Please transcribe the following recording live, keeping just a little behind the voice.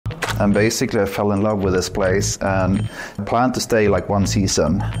And basically I fell in love with this place and planned to stay like 1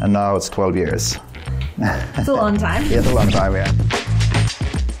 season, and now it's 12 years. It's a long time. Yeah, it's a long time, yeah.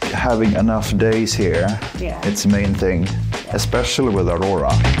 Having enough days here, it's the main thing, especially with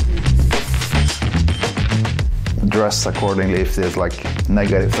Aurora. Dress accordingly if there's like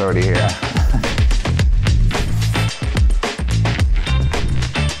negative 30 here.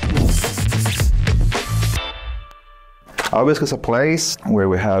 Abisko is a place where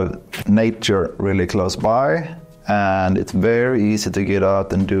we have nature really close by, and it's very easy to get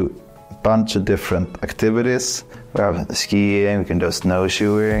out and do a bunch of different activities. We have skiing, we can do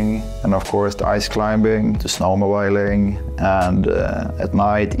snowshoeing, and of course the ice climbing, the snowmobiling, and at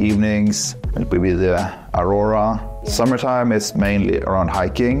night, evenings, it will be the Aurora. Summertime is mainly around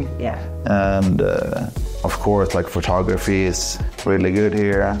hiking, and of course like photography is really good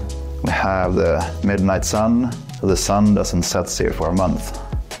here. We have the midnight sun, so the sun doesn't set here for a month.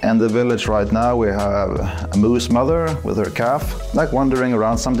 In the village right now we have a moose mother with her calf, like wandering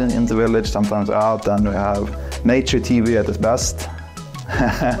around something in the village, sometimes out, and we have nature TV at its best.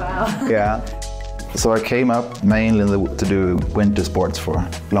 Wow. Yeah. So I came up mainly to do winter sports for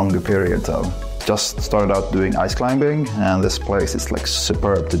longer periods. So just started out doing ice climbing, and this place is like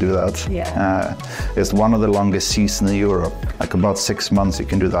superb to do that. Yeah. It's one of the longest seasons in Europe. Like about 6 months you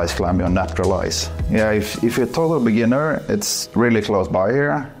can do the ice climbing on natural ice. Yeah, if you're a total beginner, it's really close by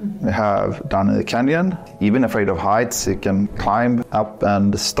here. We have down in the canyon. Even afraid of heights, you can climb up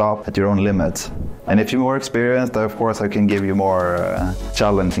and stop at your own limit. And if you're more experienced, of course I can give you more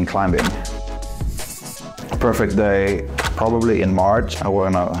challenge in climbing. Perfect day, probably in March. I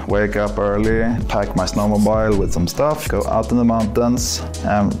wanna wake up early, pack my snowmobile with some stuff, go out in the mountains,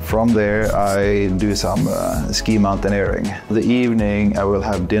 and from there I do some ski mountaineering. In the evening I will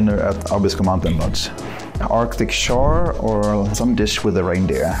have dinner at Abisko Mountain Lodge. Arctic char or some dish with a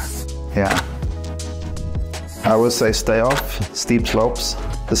reindeer. Yeah. I would say stay off steep slopes.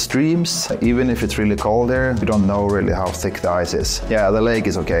 The streams, even if it's really cold there, you don't know really how thick the ice is. Yeah, the lake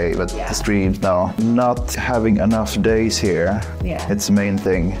is okay, but the streams, no. Not having enough days here, it's the main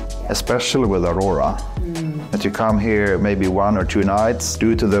thing, especially with Aurora. That you come here maybe 1 or 2 nights,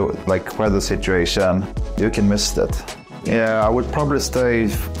 due to the weather situation, you can miss it. Yeah, I would probably stay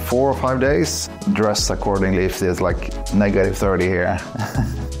 4 or 5 days, dress accordingly if there's like negative 30 here.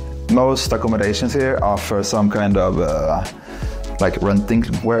 Most accommodations here offer some kind of like renting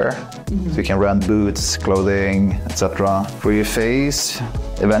wear. So you can rent boots, clothing, etc. For your face,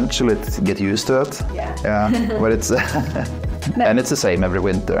 eventually get used to it. Yeah. But it's and it's the same every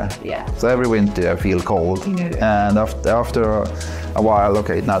winter. Yeah. So every winter I feel cold, and after a while,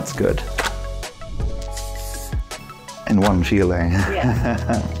 okay, now it's good. In one feeling.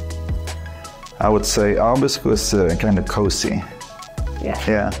 Yeah. I would say Abisko is kind of cozy. Yeah.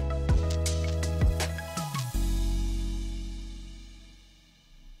 Yeah.